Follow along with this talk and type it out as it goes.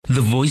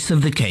the voice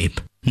of the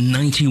Cape,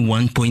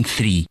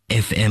 91.3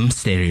 FM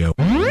stereo.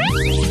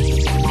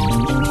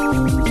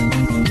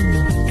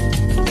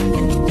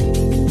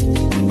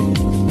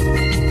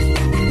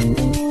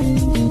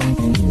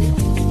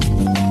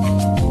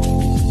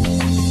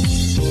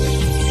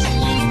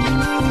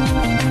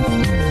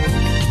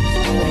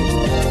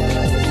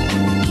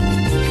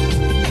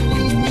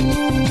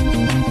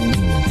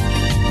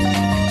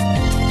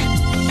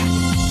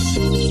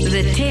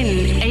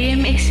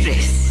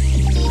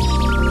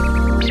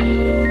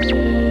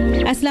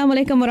 Assalamu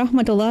alaikum wa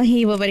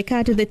rahmatullahi wa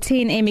barakatuh. The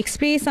 10 AM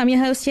Express. I'm your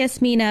host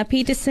Jasmina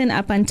Petersen,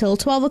 up until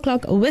 12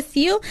 o'clock with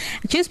you.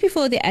 Just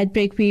before the ad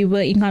break, we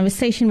were in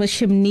conversation with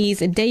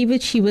Shimniz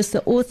David. She was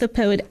the author,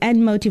 poet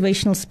and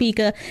motivational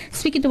speaker,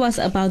 speaking to us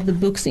about the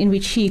books in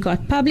which she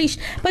got published.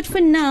 But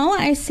for now,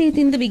 I said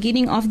in the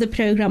beginning of the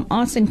program,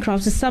 arts and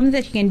crafts is something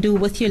that you can do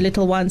with your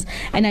little ones.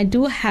 And I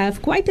do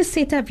have quite a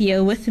setup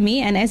here with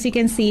me. And as you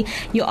can see,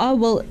 you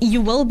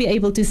will be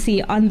able to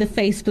see on the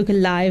Facebook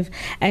Live,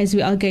 as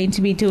we are going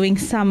to be doing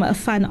some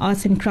fun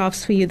arts and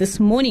crafts for you this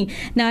morning.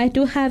 Now, I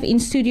do have in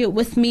studio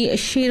with me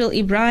Cheryl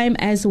Ibrahim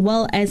as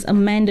well as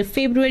Amanda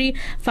February,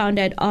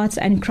 founder at Arts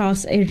and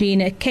Crafts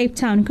Arena, Cape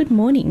Town. Good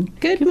morning.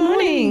 Good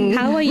morning.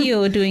 How are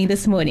you doing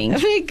this morning?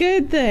 Very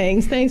good,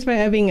 thanks. Thanks for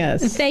having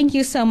us. Thank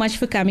you so much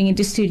for coming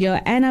into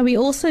studio. And we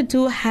also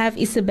do have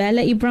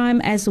Isabella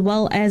Ibrahim as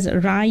well as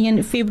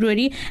Ryan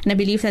February, and I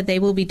believe that they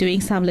will be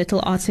doing some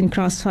little arts and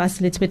crafts for us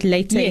a little bit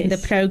later in the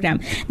program.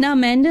 Now,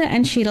 Amanda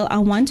and Cheryl, I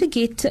want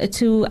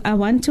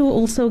to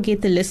also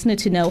get the listener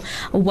to know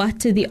what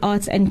the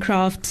Arts and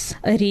Crafts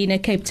Arena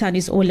Cape Town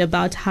is all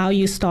about, how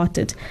you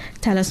started.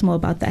 Tell us more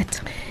about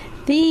that.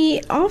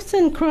 The Arts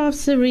and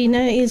Crafts Arena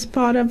is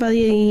part of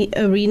the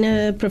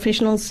Arena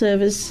Professional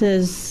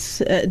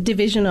Services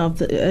division of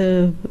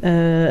the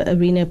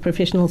Arena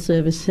Professional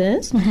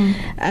Services.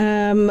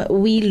 Mm-hmm.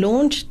 We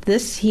launched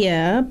this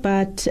year,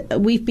 but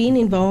we've been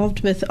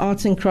involved with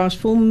arts and crafts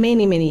for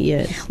many, many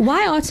years.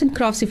 Why arts and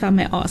crafts, if I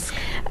may ask?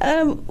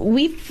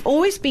 We've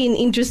always been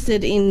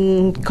interested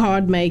in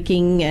card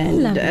making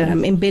and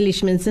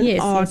embellishments and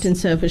art and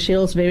so forth.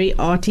 Cheryl's very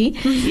arty.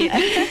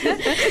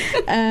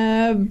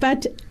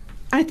 But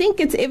I think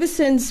it's ever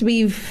since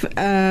we've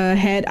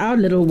had our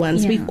little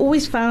ones, we've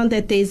always found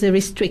that there's a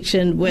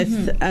restriction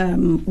with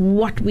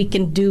what we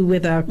can do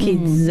with our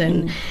kids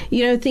and,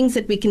 things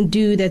that we can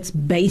do that's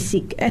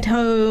basic at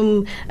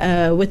home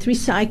with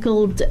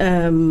recycled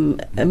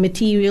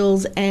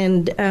materials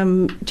and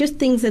just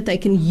things that they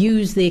can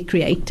use their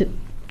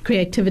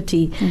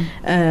creativity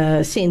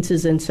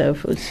senses and so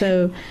forth.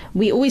 So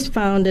we always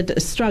found it a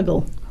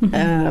struggle,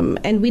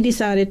 and we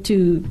decided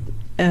to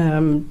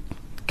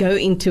go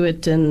into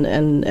it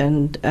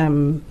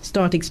and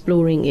start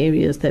exploring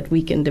areas that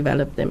we can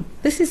develop them.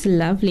 This is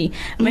lovely.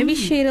 Maybe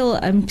Cheryl,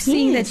 I'm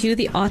seeing that you're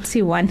the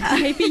artsy one.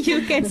 Maybe you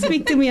can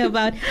speak to me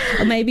about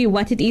maybe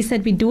what it is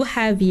that we do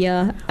have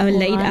here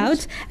laid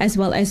out, as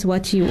well as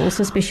what you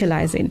also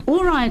specialize in.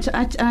 All right.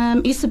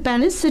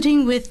 Isabella's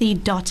sitting with the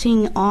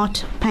dotting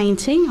art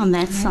painting on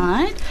that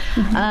side.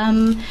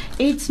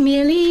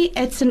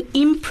 It's an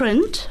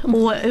imprint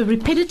or a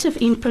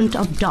repetitive imprint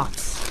of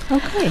dots.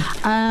 Okay.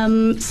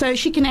 So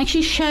she can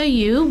actually show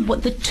you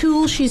what the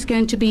tool she's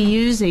going to be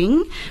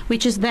using,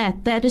 which is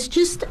that is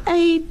just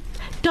a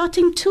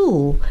dotting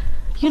tool.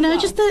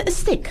 Just a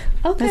stick.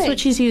 Okay. That's what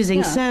she's using.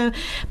 Yeah. So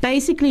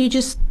basically you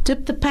just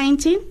dip the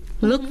paint in,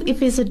 look if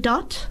there's a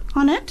dot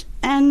on it,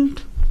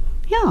 and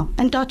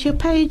dot your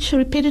page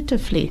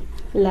repetitively.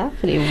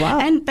 Lovely, wow.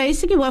 And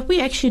basically what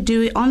we actually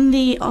do on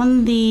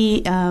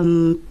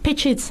the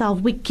picture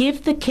itself, we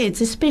give the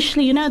kids,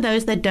 especially,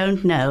 those that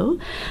don't know,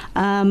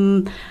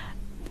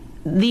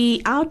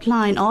 the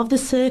outline of the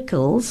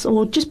circles,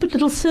 or just put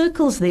little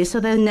circles there so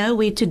they know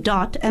where to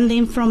dot, and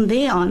then from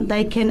there on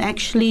they can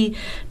actually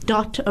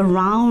dot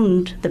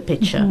around the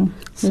picture.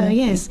 So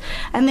yes,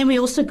 and then we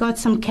also got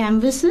some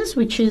canvases,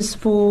 which is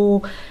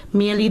for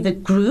merely the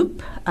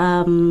group,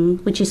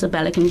 which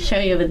Isabella can show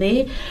you over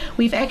there.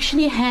 We've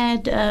actually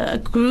had a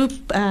group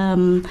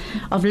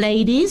of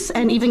ladies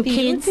and even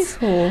kids.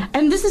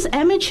 And this is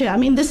amateur. I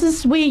mean, this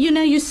is where,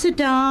 you sit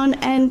down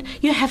and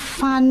you have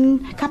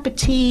fun, cup of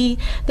tea,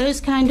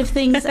 those kind of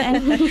things.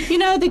 And,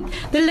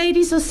 the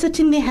ladies are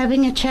sitting there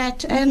having a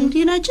chat and,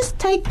 just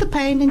take the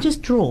paint and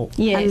just draw.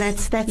 Yes. And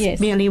that's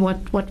merely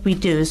what we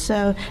do.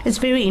 So it's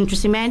very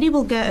interesting. Mandy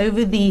will go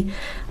over the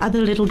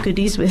other little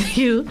goodies with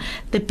you,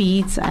 the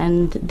beads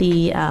and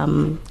the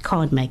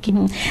card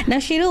making. Now,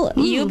 Cheryl,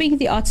 you being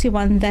the artsy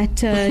one that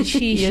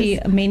she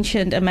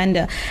mentioned,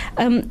 Amanda,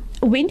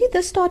 when did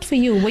this start for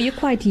you? Were you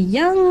quite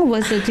young?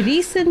 Was it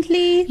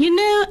recently?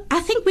 I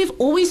think we've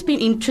always been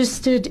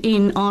interested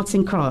in arts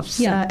and crafts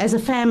as a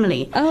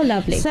family. Oh,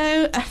 lovely.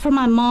 So from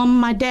my mom,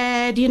 my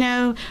dad,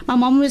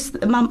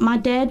 my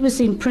dad was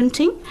in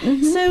printing.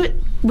 So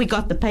we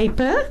got the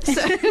paper.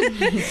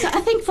 So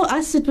I think for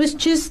us it was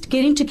just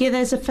getting together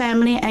as a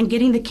family and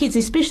getting the kids,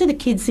 especially the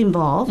kids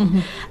involved,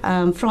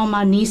 from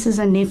our nieces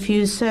and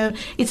nephews. So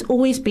it's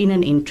always been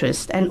an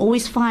interest and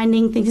always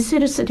finding things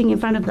instead of sitting in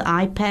front of the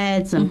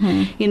iPads and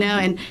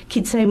and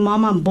kids say,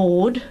 "Mom, I'm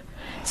bored."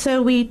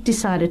 So we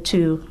decided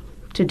to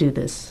do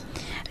this.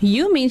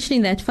 You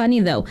mentioning that funny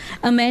though.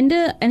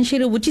 Amanda and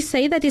Cheryl, would you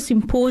say that it's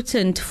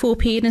important for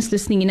parents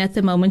listening in at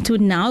the moment to,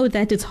 now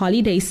that it's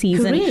holiday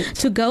season, Correct.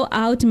 to go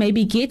out,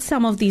 maybe get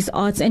some of these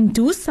arts and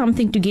do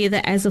something together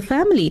as a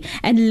family,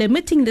 and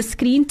limiting the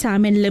screen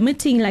time and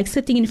limiting like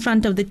sitting in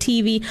front of the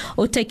TV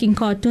or taking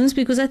cartoons,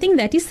 because I think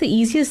that is the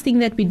easiest thing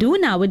that we do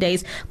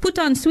nowadays.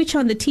 Switch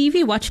on the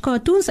TV, watch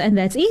cartoons, and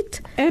that's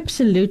it.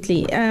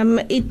 Absolutely.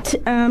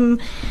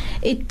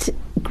 It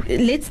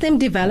lets them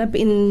develop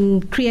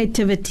in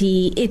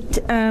creativity. It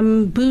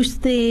boosts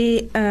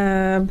their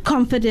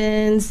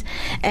confidence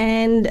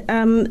and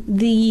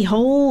the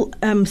whole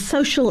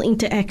social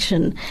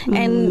interaction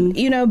and,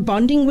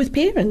 bonding with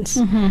parents.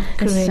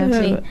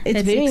 Exactly. So it's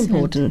That's very excellent.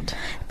 important.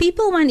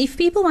 If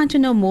people want to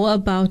know more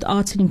about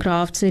Arts and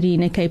Crafts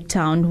Arena Cape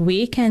Town,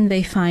 where can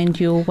they find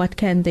you? What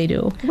can they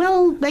do?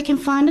 Well, they can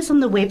find us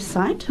on the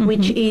website,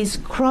 which is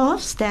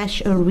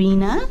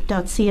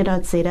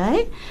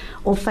crafts-arena.co.za,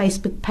 or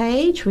Facebook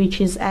page,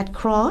 which is at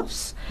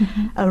Crafts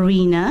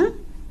Arena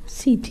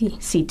CT.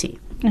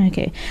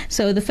 Okay.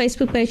 So the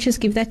Facebook page, just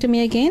give that to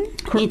me again.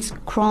 It's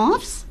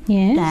Crafts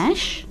Yes.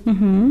 dash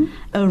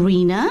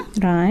Arena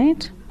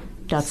Right.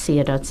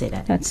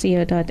 .co.za.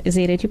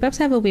 .co.za. Do you perhaps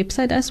have a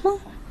website as well?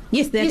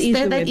 Yes, that Yes, is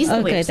that- the that is website. the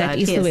Okay, website, that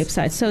is the yes.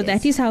 website. So Yes.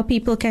 that is how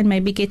people can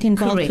maybe get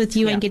involved Correct, with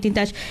you and yeah. get in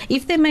touch.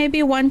 If they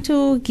maybe want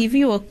to give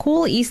you a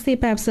call, is there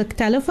perhaps a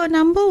telephone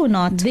number or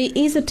not? There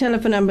is a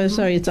telephone number.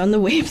 Sorry, it's on the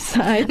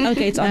website.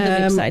 Okay, it's on the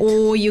website.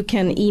 Or you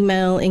can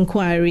email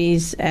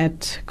inquiries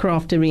at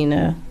Craft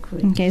Arena.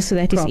 Okay, so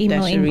that is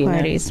email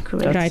inquiries.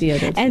 Correct. Right.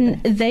 .co.za.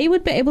 And they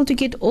would be able to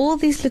get all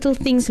these little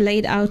things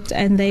laid out,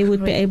 and they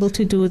would be able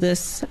to do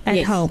this at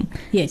Yes. home.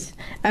 Yes.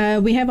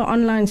 We have an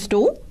online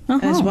store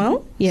as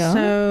well. Yeah.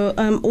 So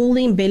all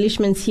the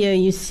embellishments here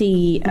you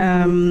see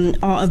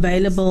are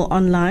available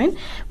online.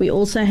 We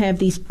also have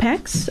these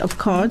packs of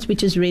cards,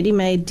 which is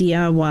ready-made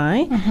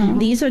DIY.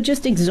 These are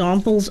just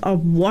examples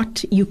of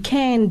what you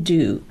can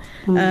do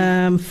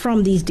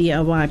from these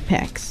DIY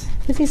packs.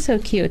 This is so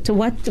cute.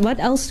 What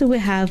else do we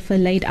have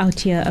laid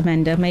out here,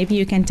 Amanda? Maybe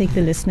you can take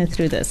the listener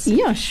through this.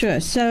 Yeah, sure.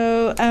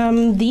 So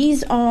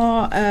these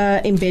are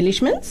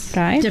embellishments,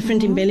 Right.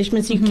 different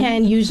embellishments you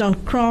can use on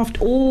craft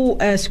or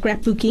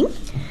scrapbooking.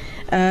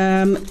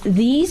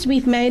 These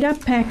we've made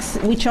up packs,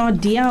 which are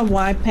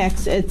DIY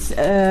packs. It's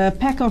a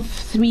pack of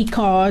 3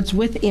 cards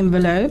with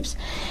envelopes,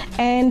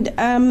 and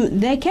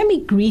they can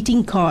be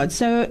greeting cards.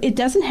 So it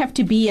doesn't have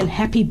to be a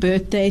happy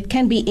birthday. It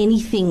can be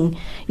anything,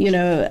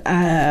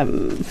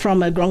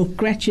 from a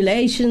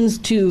congratulations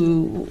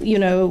to,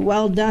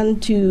 well done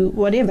to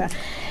whatever.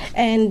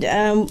 And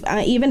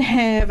I even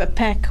have a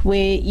pack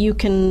where you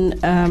can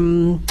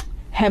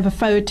have a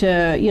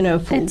photo,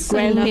 for That's so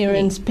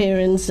grandparents,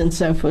 parents, and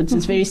so forth.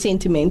 It's very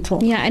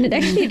sentimental. Yeah, and it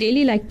actually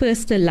really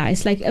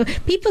personalized.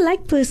 People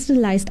like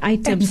personalized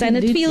items, and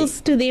it Absolutely.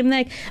 feels to them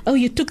like, oh,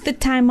 you took the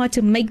time out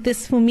to make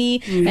this for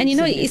me. And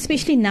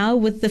especially now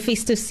with the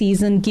festive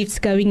season, gifts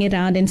going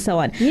around and so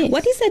on. Yes.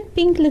 What is that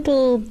pink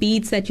little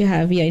beads that you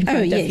have here in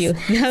front of you?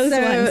 Those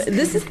so ones.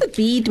 this is the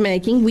bead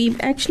making. We've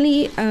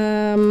actually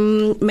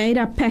made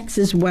our packs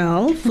as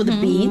well for the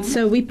beads.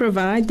 So we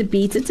provide the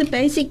beads. It's a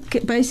basic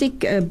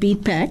bead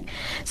pack.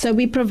 So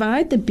we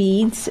provide the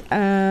beads,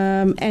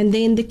 and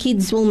then the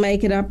kids will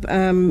make it up.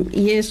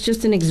 Here's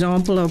just an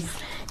example of,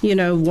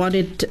 what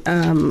it.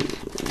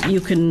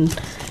 You can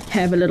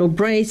have a little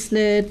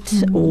bracelet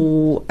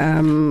or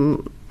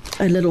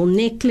a little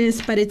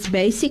necklace, but it's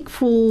basic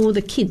for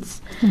the kids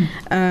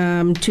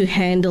to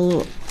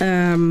handle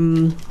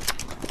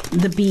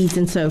the beads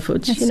and so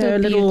forth. That's so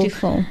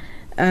beautiful.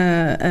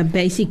 A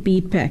basic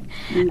bead pack.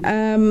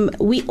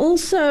 We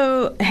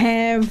also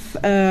have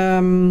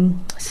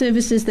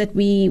services that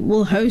we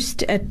will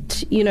host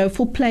at,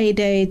 for play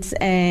dates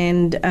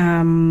and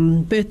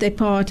birthday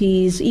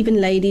parties,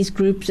 even ladies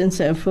groups and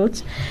so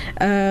forth,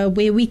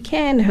 where we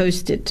can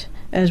host it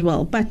as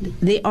well. But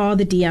they are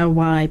the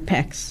DIY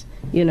packs,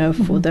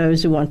 for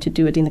those who want to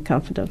do it in the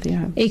comfort of their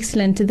home.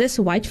 Excellent. This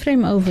white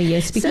frame over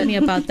here, speak to me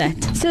about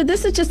that. So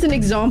this is just an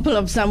example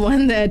of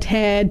someone that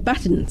had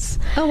buttons.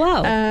 Oh,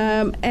 wow.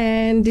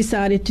 And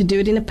decided to do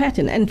it in a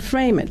pattern and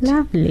frame it.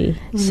 Lovely.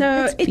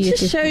 So it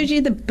just shows you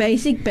the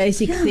basic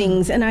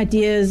things and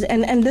ideas,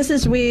 and this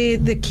is where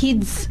the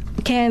kids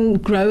can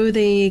grow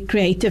their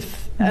creative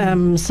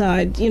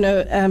side.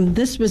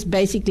 This was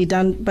basically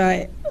done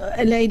by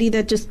a lady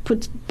that just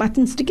puts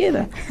buttons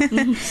together.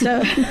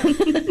 So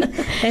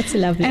That's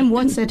lovely. And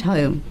what's at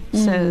home.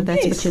 So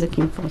that's Yes. what you're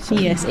looking for. So.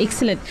 Yes,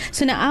 excellent.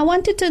 So now I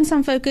want to turn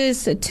some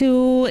focus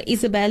to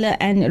Isabella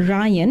and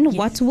Ryan.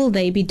 What will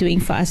they be doing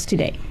for us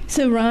today?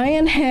 So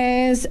Ryan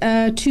has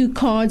 2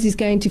 cards he's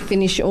going to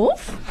finish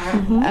off,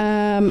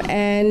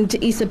 and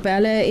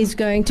Isabella is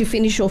going to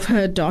finish off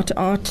her dot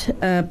art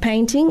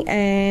painting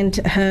and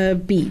her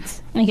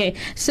beads. Okay,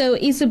 so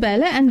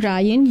Isabella and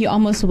Ryan, you're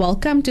almost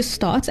welcome to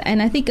start.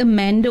 And I think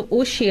Amanda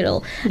or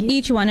Cheryl,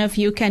 each one of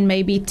you can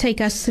maybe take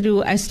us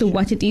through as to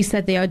what it is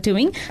that they are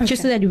doing,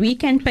 just so that we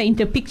can paint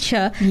a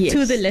picture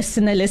to the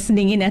listener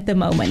listening in at the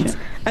moment.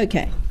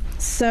 Okay.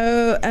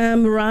 So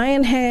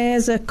Ryan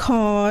has a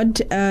card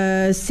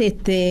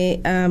set there,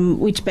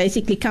 which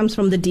basically comes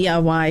from the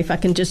DIY, if I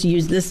can just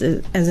use this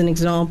as an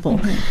example.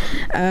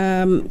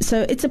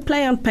 So it's a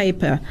play on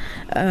paper,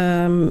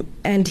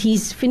 and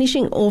he's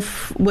finishing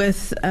off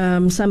with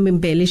some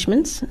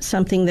embellishments,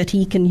 something that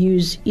he can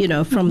use,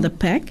 from the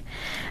pack.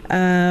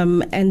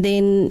 And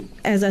then,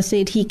 as I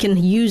said, he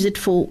can use it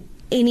for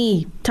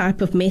any type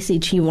of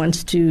message he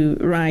wants to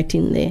write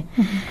in there.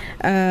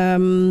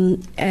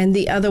 And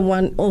the other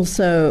one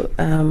also,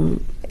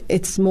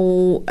 it's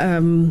more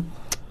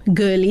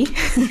girly,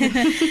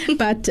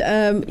 but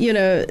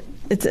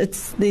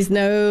it's there's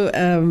no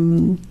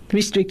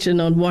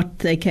restriction on what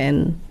they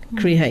can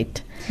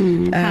create.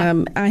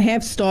 I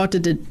have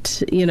started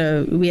it,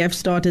 we have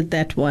started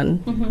that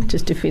one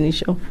just to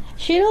finish off.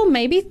 Cheryl,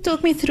 maybe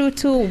talk me through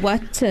to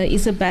what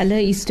Isabella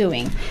is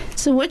doing.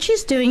 So what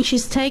she's doing,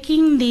 she's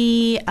taking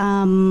the,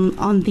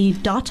 on the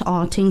dot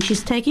arting,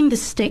 she's taking the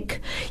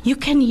stick. You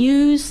can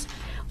use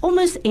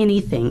almost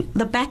anything.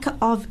 The back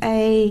of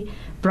a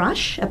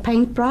brush, a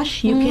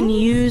paintbrush, you can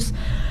use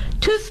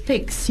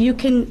toothpicks, you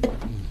can...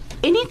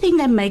 anything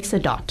that makes a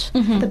dot,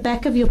 the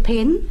back of your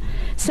pen.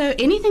 So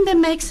anything that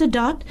makes a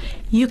dot,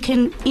 you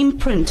can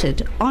imprint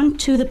it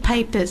onto the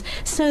papers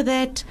so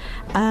that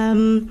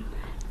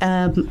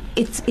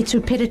it's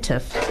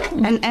repetitive.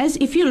 And as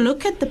if you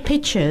look at the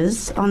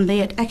pictures on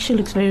there, it actually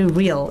looks very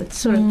real. It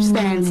sort of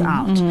stands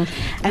out.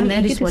 And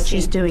that is what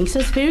she's doing. So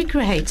it's very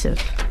creative.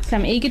 So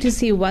I'm eager to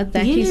see what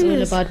that is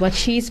all about, what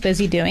she's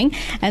busy doing.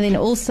 And then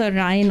also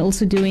Ryan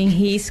also doing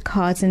his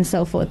cards and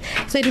so forth.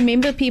 So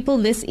remember, people,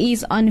 this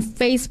is on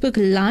Facebook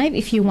Live.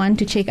 If you want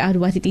to check out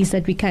what it is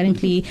that we're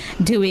currently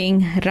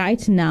doing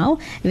right now,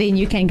 then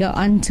you can go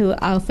onto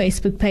our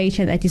Facebook page,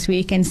 and that is where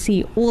you can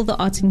see all the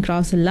arts and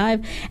crafts live.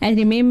 And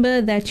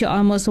remember that you're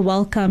almost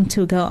welcome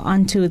to go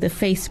onto the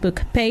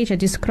Facebook page,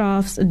 that is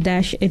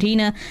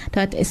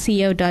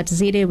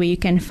crafts-arena.co.za, where you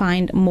can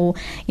find more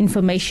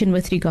information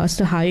with regards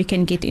to how you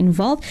can get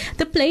involved.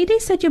 The play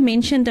days that you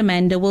mentioned,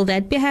 Amanda, will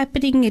that be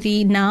happening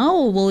now,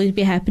 or will it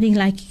be happening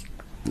like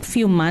a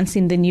few months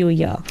in the new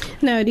year?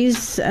 No, it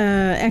is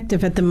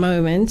active at the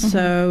moment,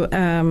 so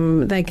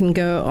they can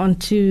go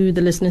onto,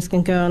 the listeners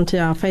can go onto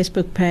our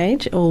Facebook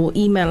page or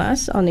email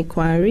us on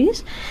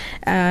inquiries,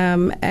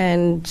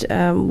 and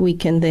we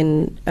can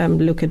then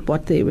look at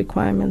what the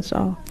requirements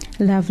are.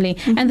 Lovely.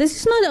 And this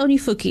is not only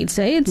for kids,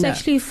 eh? It's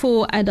actually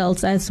for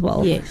adults as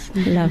well. Yes.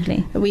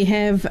 Lovely. We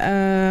have,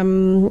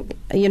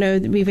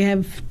 we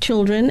have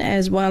children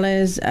as well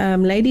as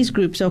ladies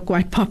groups are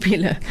quite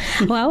popular.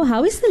 Wow.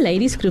 How is the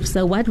ladies groups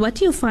though? What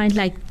do you find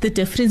like the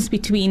difference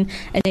between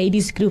a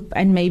ladies group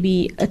and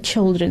maybe a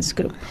children's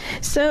group?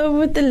 So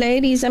with the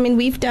ladies, I mean,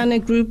 we've done a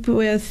group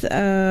with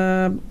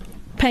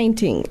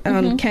painting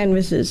on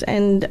canvases,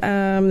 and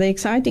the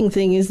exciting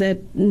thing is that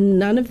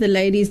none of the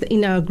ladies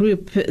in our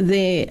group,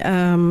 they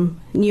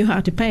knew how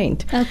to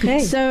paint. Okay.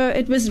 So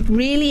it was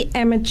really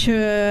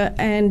amateur,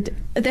 and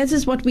that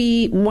is what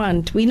we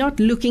want. We're not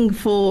looking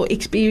for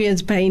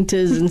experienced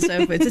painters and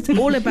so forth. It's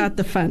all about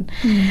the fun.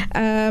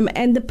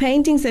 And the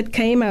paintings that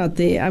came out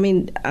there, I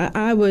mean,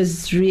 I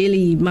was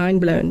really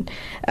mind blown.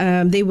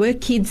 There were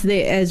kids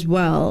there as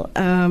well,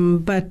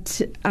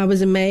 but I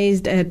was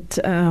amazed at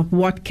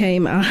what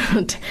came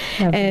out.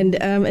 And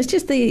it's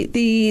just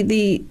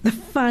the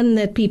fun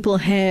that people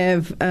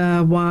have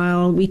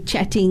while we're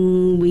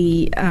chatting,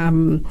 we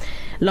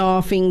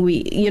laughing,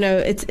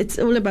 it's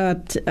all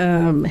about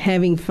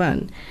having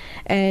fun.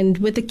 And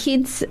with the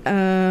kids,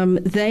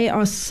 they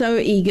are so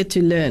eager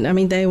to learn. I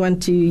mean, they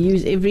want to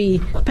use every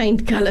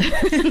paint color.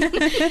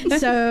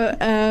 So,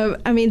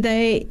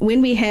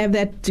 when we have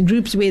that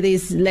groups where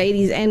there's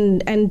ladies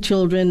and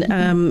children,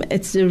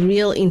 it's a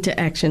real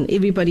interaction.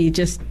 Everybody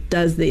just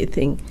does their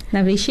thing.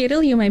 Lovely.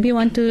 Cheryl, you maybe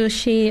want to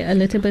share a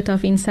little bit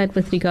of insight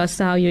with regards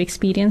to how your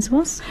experience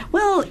was?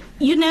 Well,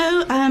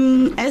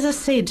 as I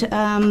said,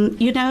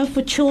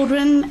 for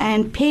children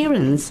and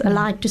parents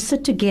alike to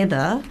sit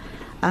together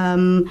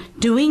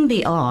doing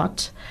the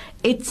art,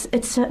 it's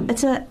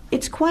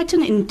quite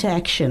an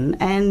interaction,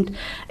 and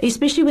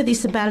especially with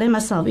Isabella and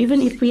myself,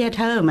 even if we're at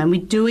home and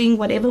we're doing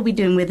whatever we're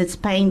doing, whether it's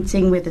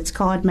painting, whether it's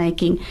card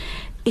making,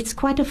 it's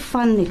quite a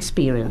fun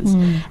experience,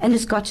 and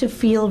it's got to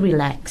feel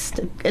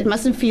relaxed. It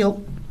mustn't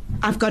feel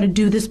I've got to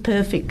do this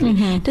perfectly.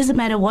 It doesn't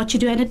matter what you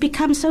do, and it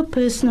becomes so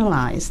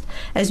personalized,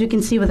 as we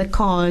can see with the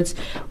cards.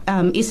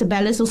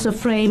 Isabella's also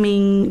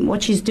framing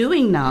what she's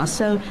doing now,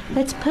 so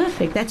that's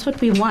perfect. That's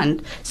what we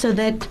want, so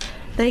that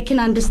they can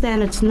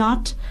understand it's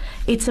not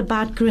it's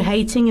about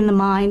creating in the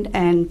mind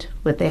and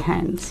with their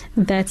hands.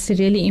 That's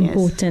really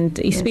important,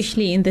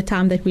 especially in the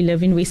time that we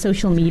live in, where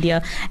social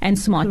media and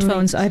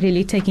smartphones are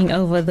really taking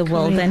over the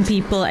world, and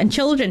people and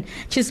children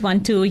just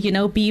want to,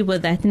 be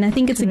with that. And I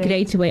think it's a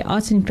great way.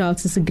 Arts and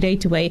crafts is a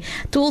great way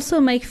to also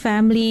make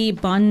family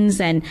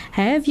bonds and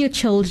have your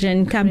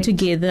children come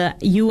together,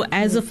 you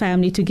as a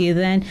family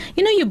together, and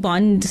you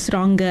bond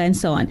stronger and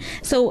so on.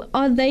 So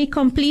are they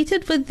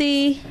completed with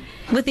the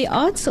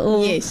arts?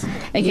 Or? Yes.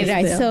 Okay, yes,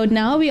 right. So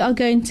now we are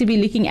going to be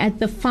looking at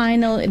the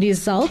final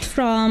result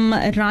from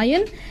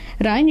Ryan.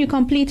 Ryan, you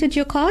completed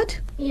your card?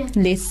 Yeah.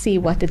 Let's see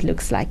what it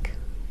looks like.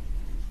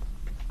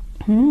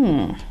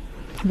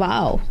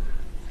 Wow.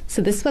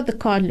 So this is what the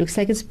card looks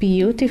like. It's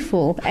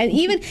beautiful. And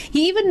he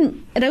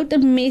even wrote a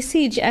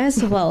message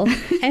as well.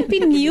 Happy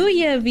New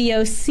Year,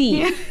 VOC.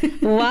 Yeah.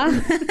 Wow.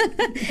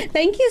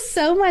 Thank you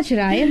so much,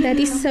 Ryan. That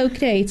is so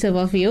creative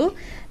of you.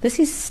 This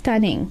is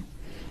stunning.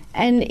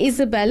 And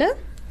Isabella?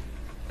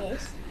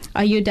 Yes.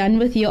 Are you done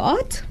with your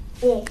art?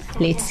 Yes.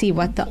 Let's see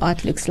what the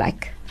art looks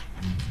like.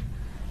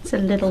 It's a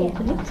little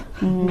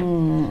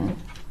bit.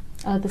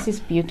 Oh, this is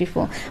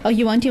beautiful. Oh,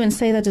 you won't even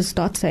say that it's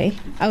dots, eh?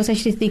 I was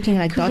actually thinking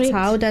like dots.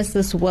 How does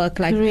this work?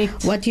 Like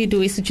what you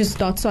do is just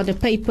dots on the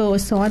paper or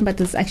so on, but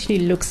this actually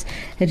looks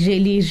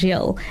really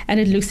real. And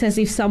it looks as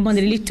if someone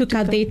really took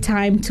out their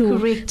time to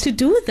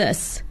do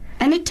this.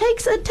 And it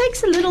takes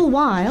a little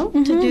while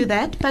to do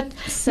that, but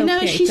So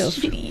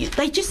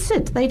they just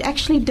sit. They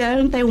actually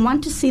don't. They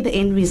want to see the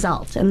end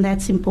result, and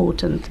that's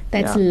important.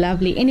 That's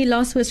lovely. Any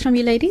last words from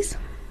you, ladies?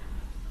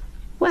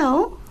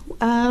 Well,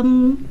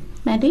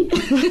 Maddie?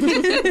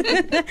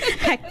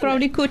 I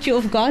probably caught you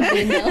off guard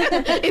then.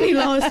 Any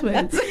last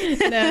words?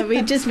 No,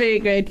 we're just very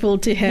grateful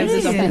to have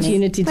this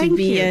opportunity to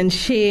be here and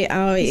share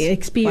our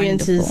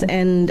experiences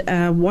and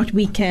what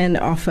we can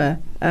offer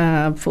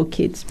for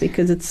kids,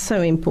 because it's so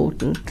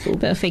important.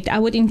 Perfect. I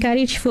would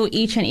encourage for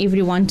each and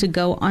everyone to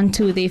go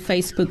onto their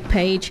Facebook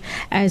page,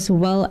 as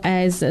well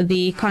as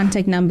the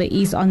contact number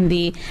is on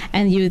there,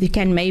 and you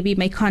can maybe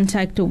make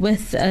contact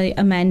with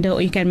Amanda,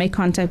 or you can make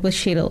contact with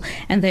Cheryl,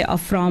 and they are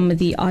from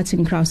the Arts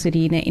and Crafts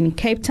Arena in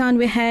Cape Town.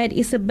 We had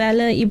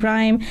Isabella,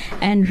 Ibrahim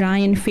and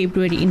Ryan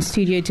February in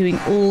studio doing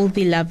all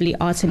the lovely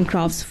arts and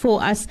crafts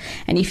for us.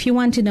 And if you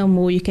want to know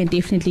more, you can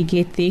definitely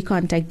get their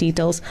contact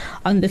details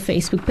on the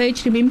Facebook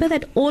page. Remember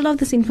that all of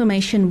this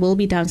information will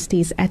be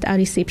downstairs at our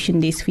reception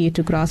desk for you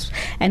to grasp.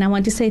 And I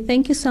want to say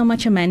thank you so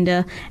much,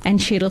 Amanda and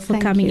Cheryl, for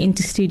coming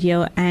into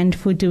studio and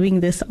for doing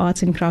this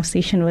arts and crafts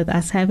session with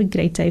us. Have a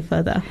great day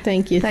further.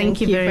 Thank you.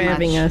 Thank you for very much.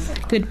 having us.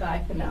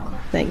 Goodbye for now.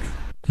 Thanks.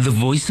 The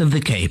Voice of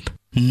the Cape,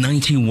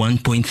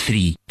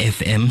 91.3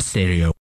 FM stereo.